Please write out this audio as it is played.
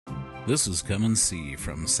This is Come and See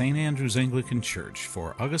from St. Andrew's Anglican Church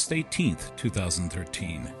for August 18th,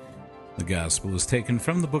 2013. The Gospel is taken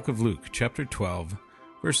from the book of Luke, chapter 12,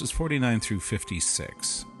 verses 49 through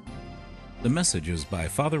 56. The message is by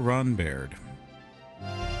Father Ron Baird.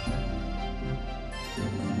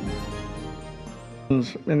 In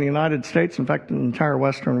the United States, in fact, in the entire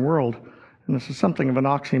Western world, and this is something of an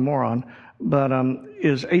oxymoron, but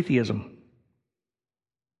is atheism.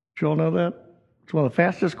 Do you all know that? It's one of the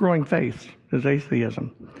fastest growing faiths is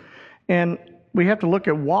atheism. And we have to look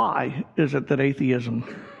at why is it that atheism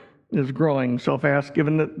is growing so fast,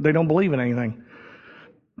 given that they don't believe in anything.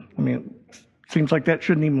 I mean, it seems like that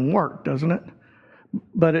shouldn't even work, doesn't it?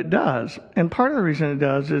 But it does. And part of the reason it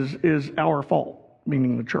does is our fault,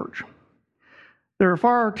 meaning the church. There are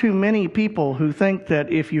far too many people who think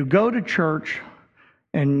that if you go to church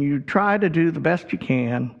and you try to do the best you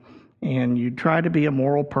can, and you try to be a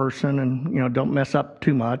moral person and, don't mess up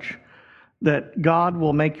too much, that God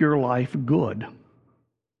will make your life good.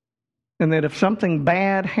 And that if something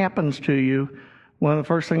bad happens to you, one of the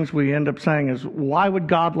first things we end up saying is, why would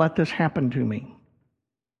God let this happen to me?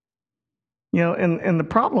 And the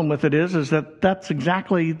problem with it is that that's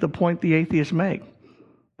exactly the point the atheists make.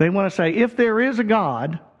 They want to say, if there is a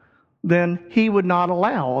God, then he would not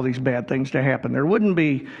allow all these bad things to happen. There wouldn't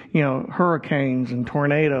be, hurricanes and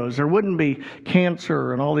tornadoes. There wouldn't be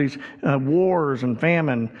cancer and all these wars and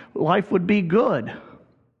famine. Life would be good.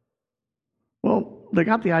 Well, they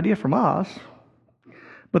got the idea from us.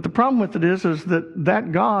 But the problem with it is that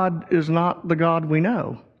God is not the God we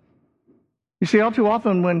know. You see, all too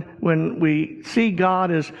often when we see God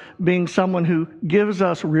as being someone who gives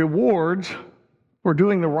us rewards for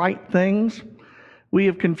doing the right things, we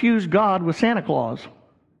have confused God with Santa Claus.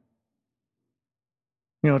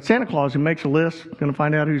 It's Santa Claus who makes a list, going to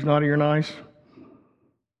find out who's naughty or nice.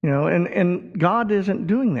 And God isn't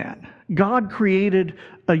doing that. God created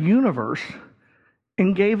a universe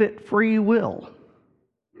and gave it free will.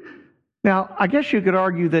 Now, I guess you could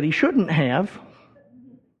argue that he shouldn't have.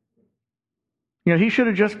 He should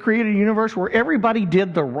have just created a universe where everybody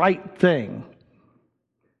did the right thing.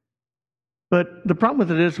 But the problem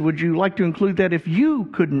with it is, would you like to include that if you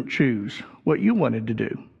couldn't choose what you wanted to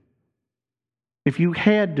do? If you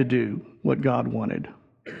had to do what God wanted?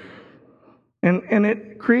 And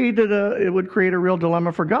it would create a real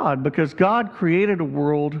dilemma for God, because God created a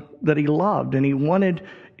world that he loved, and he wanted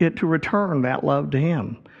it to return that love to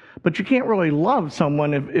him. But you can't really love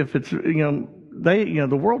someone if it's,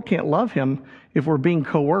 the world can't love him if we're being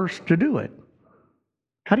coerced to do it.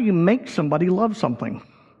 How do you make somebody love something?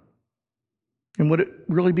 And would it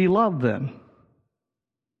really be love then?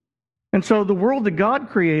 And so the world that God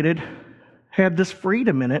created had this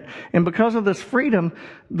freedom in it. And because of this freedom,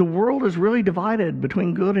 the world is really divided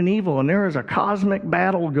between good and evil. And there is a cosmic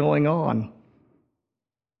battle going on.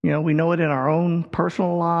 We know it in our own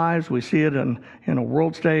personal lives. We see it in a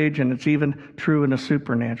world stage, and it's even true in a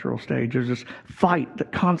supernatural stage. There's this fight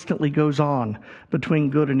that constantly goes on between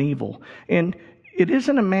good and evil. And it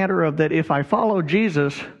isn't a matter of that if I follow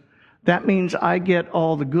Jesus, that means I get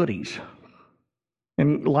all the goodies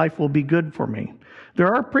and life will be good for me.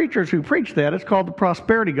 There are preachers who preach that. It's called the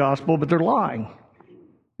prosperity gospel, but they're lying.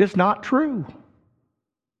 It's not true.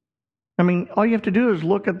 I mean, all you have to do is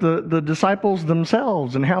look at the disciples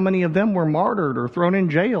themselves and how many of them were martyred or thrown in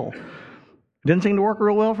jail. It didn't seem to work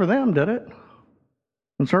real well for them, did it?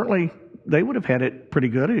 And certainly they would have had it pretty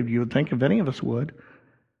good, if you would think, if any of us would.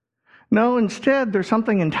 No, instead, there's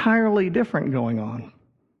something entirely different going on.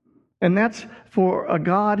 And that's for a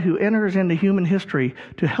God who enters into human history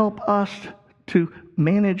to help us to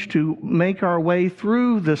manage to make our way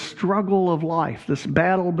through the struggle of life, this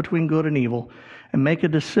battle between good and evil, and make a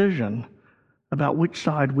decision about which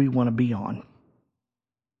side we want to be on.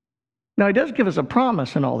 Now, he does give us a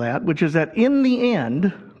promise in all that, which is that in the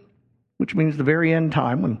end, which means the very end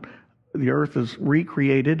time when the earth is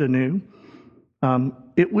recreated anew,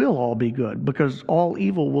 it will all be good because all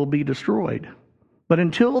evil will be destroyed. But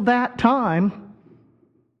until that time,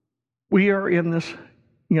 we are in this,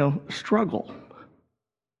 struggle.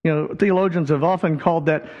 Theologians have often called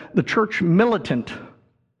that the church militant.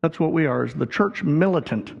 That's what we are, is the church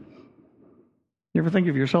militant. You ever think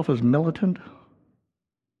of yourself as militant?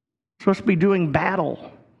 Supposed to be doing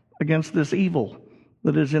battle against this evil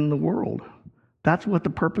that is in the world. That's what the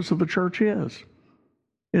purpose of the church is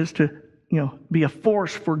to, be a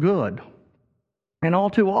force for good. And all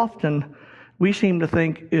too often, we seem to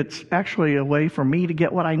think it's actually a way for me to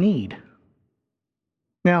get what I need.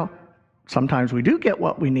 Now, sometimes we do get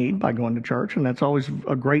what we need by going to church, and that's always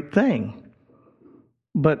a great thing.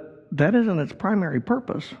 But that isn't its primary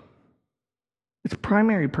purpose. Its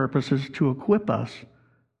primary purpose is to equip us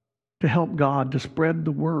to help God to spread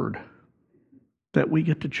the word that we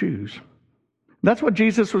get to choose. That's what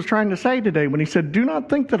Jesus was trying to say today when he said, do not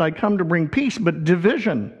think that I come to bring peace, but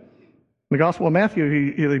division. In the Gospel of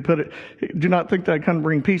Matthew, he put it, do not think that I come to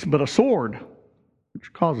bring peace, but a sword,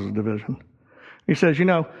 which causes division. He says,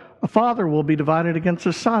 a father will be divided against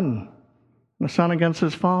his son, and a son against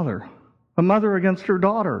his father, a mother against her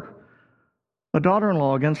daughter, a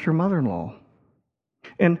daughter-in-law against her mother-in-law.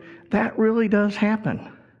 And that really does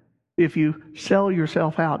happen if you sell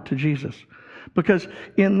yourself out to Jesus. Because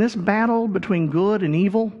in this battle between good and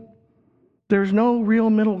evil, there's no real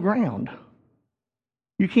middle ground.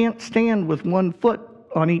 You can't stand with one foot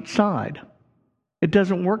on each side. It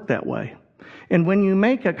doesn't work that way. And when you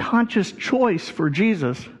make a conscious choice for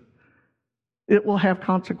Jesus, it will have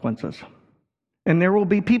consequences. And there will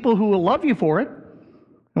be people who will love you for it,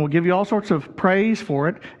 and will give you all sorts of praise for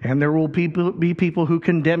it, and there will be people who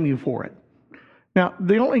condemn you for it. Now,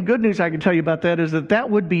 the only good news I can tell you about that is that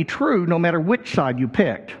would be true no matter which side you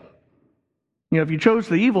picked. If you chose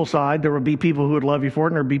the evil side, there would be people who would love you for it,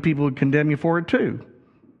 and there would be people who would condemn you for it too.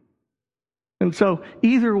 And so,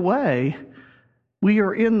 either way, we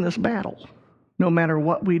are in this battle, no matter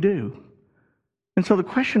what we do. And so the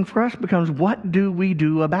question for us becomes, what do we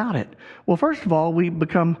do about it? Well, first of all, we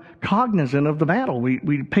become cognizant of the battle.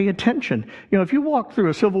 We pay attention. If you walk through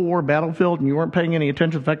a Civil War battlefield and you weren't paying any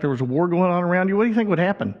attention to the fact there was a war going on around you, what do you think would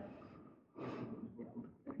happen?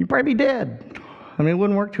 You'd probably be dead. It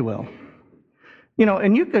wouldn't work too well.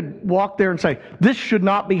 And you could walk there and say, this should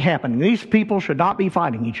not be happening. These people should not be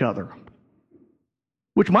fighting each other.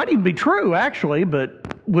 Which might even be true, actually,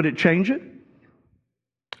 but would it change it?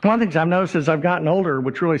 One of the things I've noticed as I've gotten older,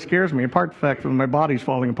 which really scares me, apart from the fact that my body's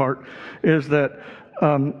falling apart, is that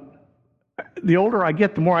the older I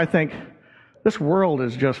get, the more I think, this world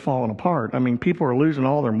is just falling apart. People are losing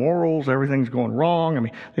all their morals. Everything's going wrong.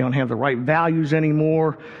 They don't have the right values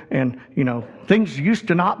anymore. And, things used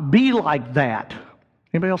to not be like that.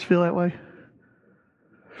 Anybody else feel that way?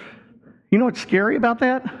 What's scary about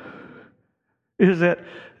that? Is that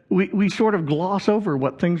we sort of gloss over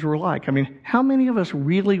what things were like. How many of us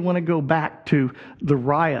really want to go back to the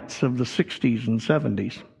riots of the 60s and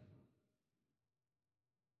 70s?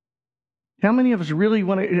 How many of us really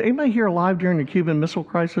want to... Anybody here alive during the Cuban Missile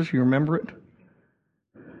Crisis? You remember it?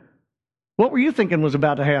 What were you thinking was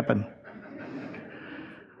about to happen?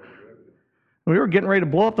 We were getting ready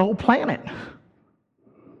to blow up the whole planet.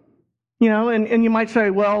 And you might say,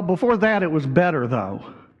 well, before that it was better, though.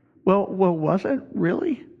 Well, was it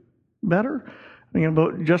really better?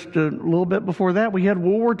 But just a little bit before that, we had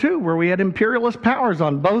World War II, where we had imperialist powers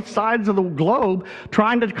on both sides of the globe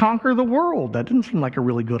trying to conquer the world. That didn't seem like a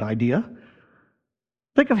really good idea.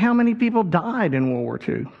 Think of how many people died in World War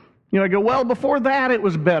II. I go, well, before that it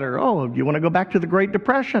was better. Oh, you want to go back to the Great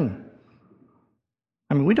Depression?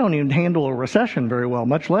 We don't even handle a recession very well,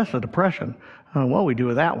 much less a depression. What we do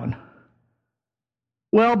with that one?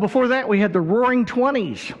 Well, before that we had the Roaring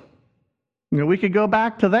 '20s. We could go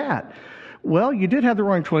back to that. Well, you did have the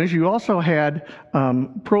Roaring '20s. You also had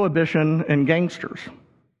prohibition and gangsters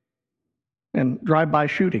and drive-by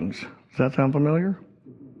shootings. Does that sound familiar?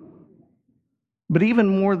 But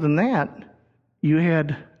even more than that, you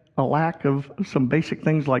had a lack of some basic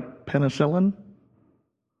things like penicillin.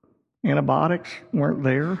 Antibiotics weren't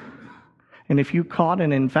there. And if you caught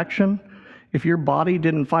an infection, if your body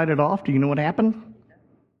didn't fight it off, do you know what happened?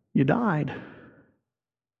 You died.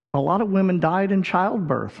 A lot of women died in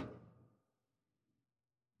childbirth.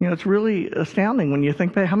 It's really astounding when you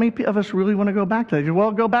think that. How many of us really want to go back to that?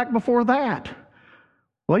 Well, go back before that.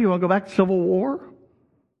 Well, you want to go back to Civil War?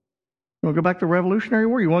 You want to go back to the Revolutionary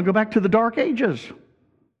War? You want to go back to the Dark Ages?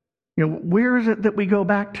 Where is it that we go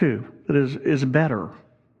back to that is better?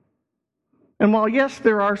 And while, yes,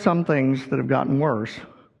 there are some things that have gotten worse,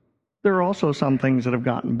 there are also some things that have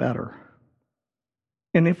gotten better.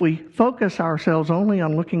 And if we focus ourselves only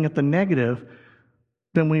on looking at the negative,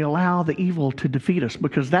 then we allow the evil to defeat us,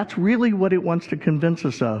 because that's really what it wants to convince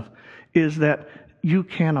us of, is that you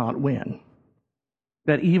cannot win,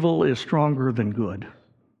 that evil is stronger than good,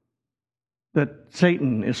 that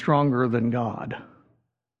Satan is stronger than God.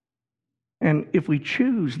 And if we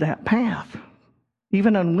choose that path,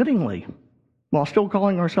 even unwittingly, while still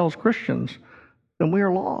calling ourselves Christians, then we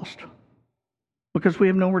are lost, because we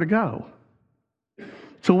have nowhere to go.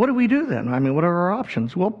 So what do we do then? What are our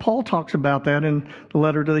options? Well, Paul talks about that in the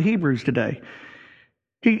letter to the Hebrews today.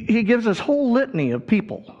 He gives us whole litany of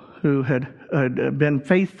people who had been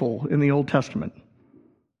faithful in the Old Testament.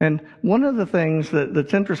 And one of the things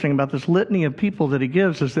that's interesting about this litany of people that he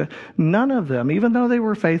gives is that none of them, even though they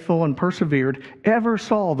were faithful and persevered, ever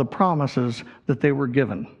saw the promises that they were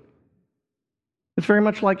given. It's very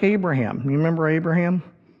much like Abraham. You remember Abraham?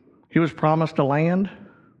 He was promised a land.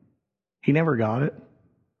 He never got it.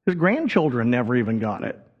 His grandchildren never even got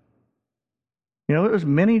it. It was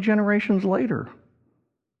many generations later.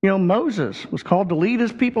 Moses was called to lead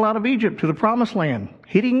his people out of Egypt to the promised land.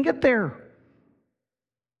 He didn't get there.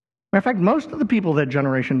 Matter of fact, most of the people of that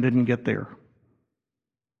generation didn't get there.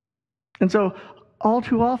 And so, all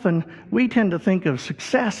too often, we tend to think of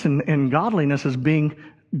success and godliness as being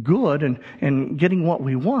good and getting what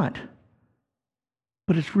we want.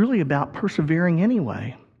 But it's really about persevering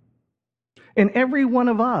anyway. And every one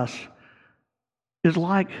of us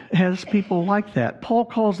has people like that. Paul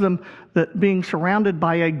calls them that being surrounded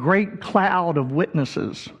by a great cloud of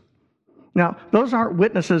witnesses. Now, those aren't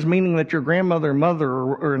witnesses meaning that your grandmother and mother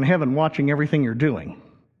are in heaven watching everything you're doing.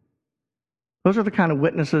 Those are the kind of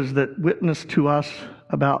witnesses that witness to us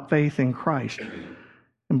about faith in Christ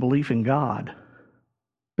and belief in God,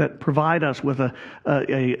 that provide us with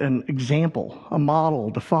an example, a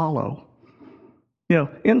model to follow.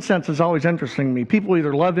 Incense is always interesting to me. People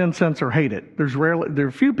either love incense or hate it. There are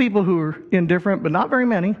a few people who are indifferent, but not very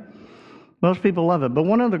many. Most people love it. But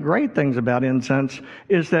one of the great things about incense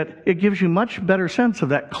is that it gives you much better sense of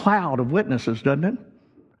that cloud of witnesses, doesn't it?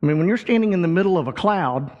 I mean, when you're standing in the middle of a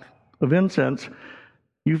cloud of incense,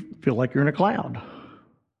 you feel like you're in a cloud.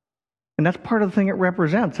 And that's part of the thing it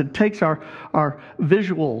represents. It takes our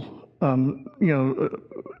visual,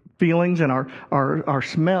 feelings and our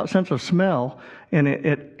smell, sense of smell, and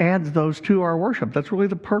it adds those to our worship. That's really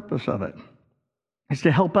the purpose of it. It's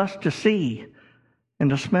to help us to see and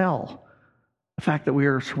to smell the fact that we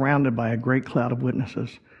are surrounded by a great cloud of witnesses.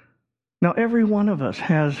 Now, every one of us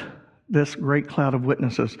has this great cloud of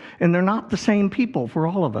witnesses, and they're not the same people for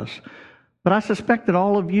all of us. But I suspect that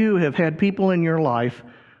all of you have had people in your life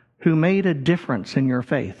who made a difference in your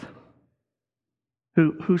faith,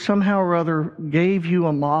 who somehow or other gave you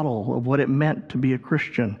a model of what it meant to be a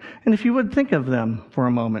Christian. And if you would think of them for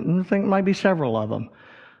a moment, and I think it might be several of them,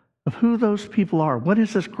 of who those people are. What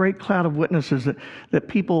is this great cloud of witnesses that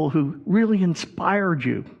people who really inspired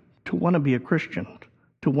you to want to be a Christian,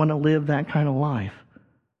 to want to live that kind of life?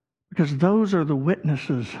 Because those are the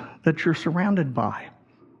witnesses that you're surrounded by.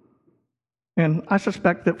 And I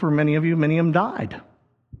suspect that for many of them died.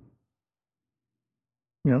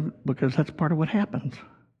 Because that's part of what happens.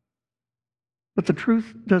 But the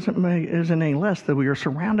truth isn't any less that we are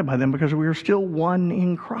surrounded by them because we are still one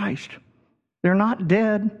in Christ. They're not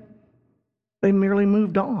dead. They merely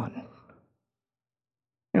moved on.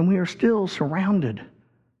 And we are still surrounded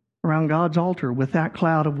around God's altar with that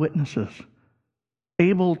cloud of witnesses,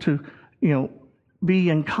 able to, be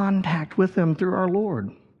in contact with them through our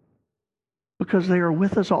Lord. Because they are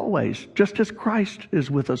with us always, just as Christ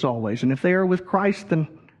is with us always. And if they are with Christ, then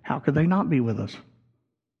how could they not be with us?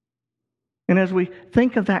 And as we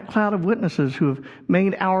think of that cloud of witnesses who have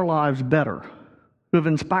made our lives better, who have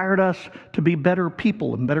inspired us to be better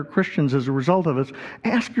people and better Christians as a result of us,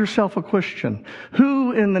 ask yourself a question.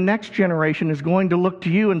 Who in the next generation is going to look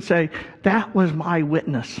to you and say, that was my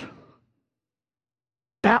witness?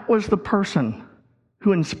 That was the person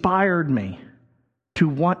who inspired me to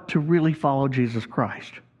want to really follow Jesus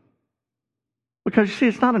Christ. Because you see,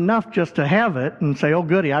 it's not enough just to have it and say, oh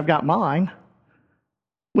goody, I've got mine.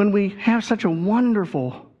 When we have such a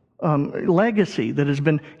wonderful legacy that has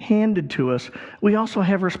been handed to us, we also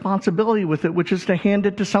have responsibility with it, which is to hand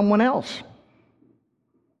it to someone else.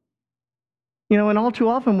 And all too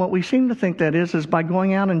often what we seem to think that is by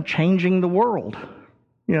going out and changing the world.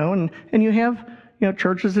 And you have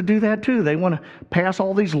churches that do that too. They want to pass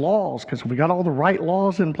all these laws because if we got all the right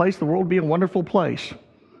laws in place, the world would be a wonderful place.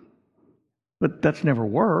 But that's never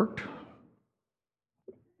worked.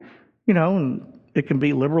 And it can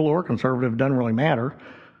be liberal or conservative, doesn't really matter.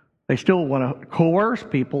 They still want to coerce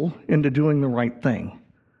people into doing the right thing.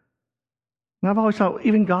 And I've always thought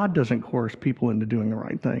even God doesn't coerce people into doing the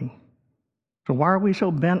right thing. So why are we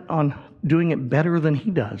so bent on doing it better than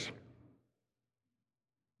He does?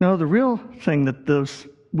 No, the real thing that those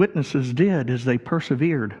witnesses did is they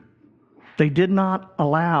persevered. They did not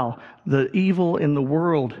allow the evil in the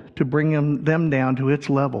world to bring them down to its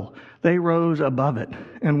level. They rose above it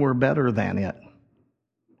and were better than it.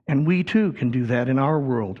 And we too can do that in our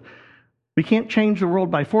world. We can't change the world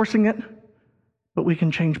by forcing it, but we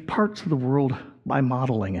can change parts of the world by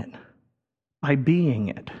modeling it, by being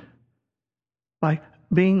it, by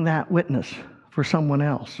being that witness for someone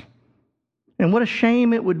else. And what a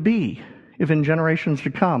shame it would be if in generations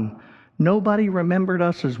to come, nobody remembered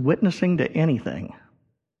us as witnessing to anything.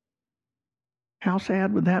 How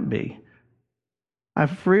sad would that be? I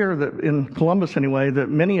fear that in Columbus anyway, that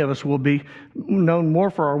many of us will be known more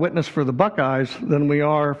for our witness for the Buckeyes than we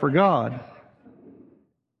are for God.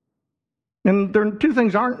 And the two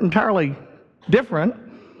things aren't entirely different.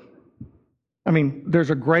 I mean,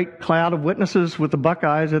 there's a great cloud of witnesses with the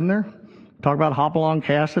Buckeyes, isn't there? Talk about Hopalong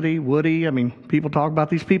Cassidy, Woody. I mean, people talk about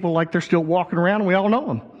these people like they're still walking around and we all know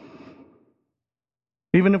them.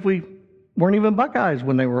 Even if we weren't even Buckeyes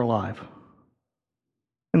when they were alive.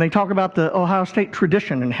 And they talk about the Ohio State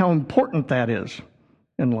tradition and how important that is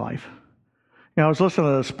in life. You know, I was listening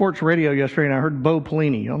to the sports radio yesterday and I heard Bo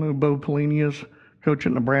Pelini. Y'all know who Bo Pelini is? Coach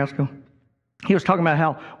at Nebraska. He was talking about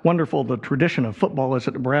how wonderful the tradition of football is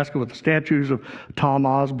at Nebraska with the statues of Tom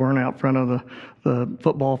Osborne out front of the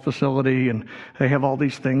football facility. And they have all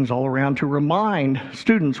these things all around to remind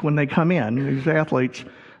students when they come in, these athletes,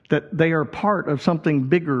 that they are part of something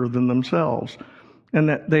bigger than themselves and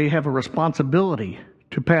that they have a responsibility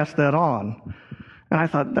to pass that on. And I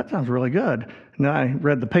thought, that sounds really good. And then I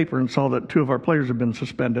read the paper and saw that 2 of our players had been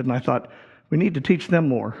suspended. And I thought, we need to teach them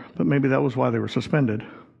more. But maybe that was why they were suspended.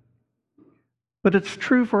 But it's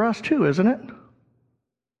true for us too, isn't it?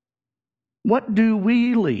 What do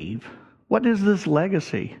we leave? What is this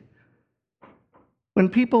legacy? When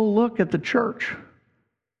people look at the church,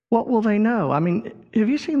 what will they know? I mean, have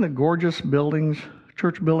you seen the gorgeous buildings,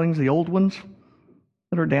 church buildings, the old ones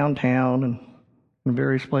that are downtown and in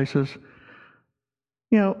various places?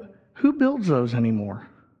 You know, who builds those anymore?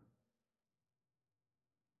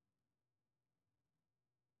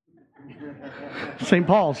 St.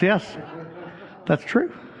 Paul's, yes. That's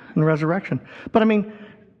true in the resurrection. But I mean,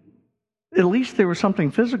 at least there was something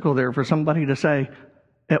physical there for somebody to say,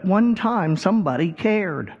 at one time somebody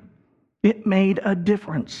cared. It made a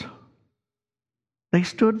difference. They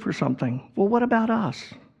stood for something. Well, what about us?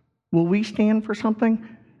 Will we stand for something?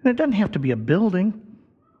 And it doesn't have to be a building.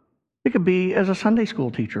 It could be as a Sunday school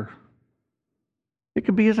teacher. It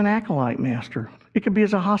could be as an acolyte master. It could be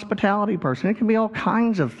as a hospitality person. It could be all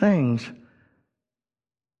kinds of things.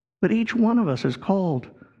 But each one of us is called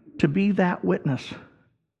to be that witness,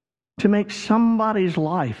 to make somebody's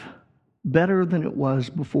life better than it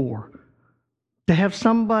was before, to have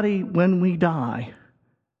somebody, when we die,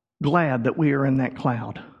 glad that we are in that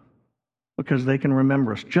cloud because they can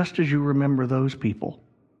remember us just as you remember those people.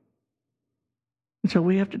 And so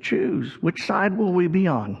we have to choose. Which side will we be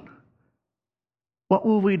on? What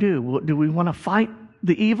will we do? Do we want to fight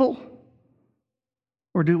the evil?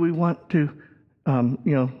 Or do we want to, none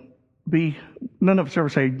of us ever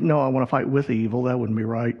say, no, I want to fight with the evil. That wouldn't be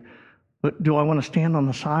right. But do I want to stand on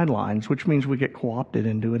the sidelines, which means we get co-opted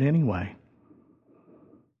into it anyway?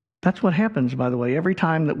 That's what happens, by the way, every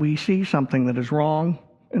time that we see something that is wrong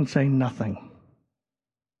and say nothing,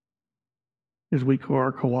 is we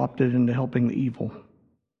are co-opted into helping the evil.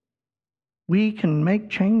 We can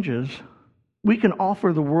make changes. We can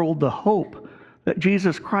offer the world the hope that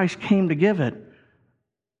Jesus Christ came to give it,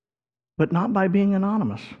 but not by being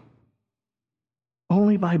anonymous,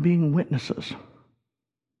 only by being witnesses.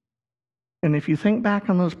 And if you think back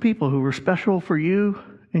on those people who were special for you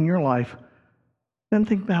in your life, then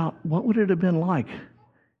think about what would it have been like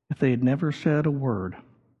if they had never said a word,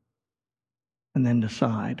 and then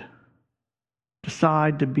decide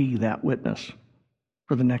to be that witness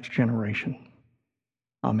for the next generation.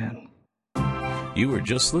 Amen. You were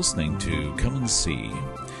just listening to Come and See.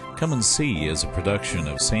 Come and See is a production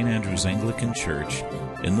of St. Andrew's Anglican Church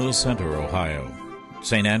in Lewis Center, Ohio.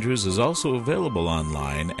 St. Andrew's is also available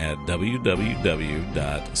online at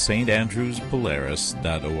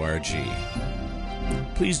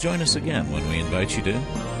www.standrewspolaris.org. Please join us again when we invite you to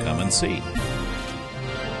come and see.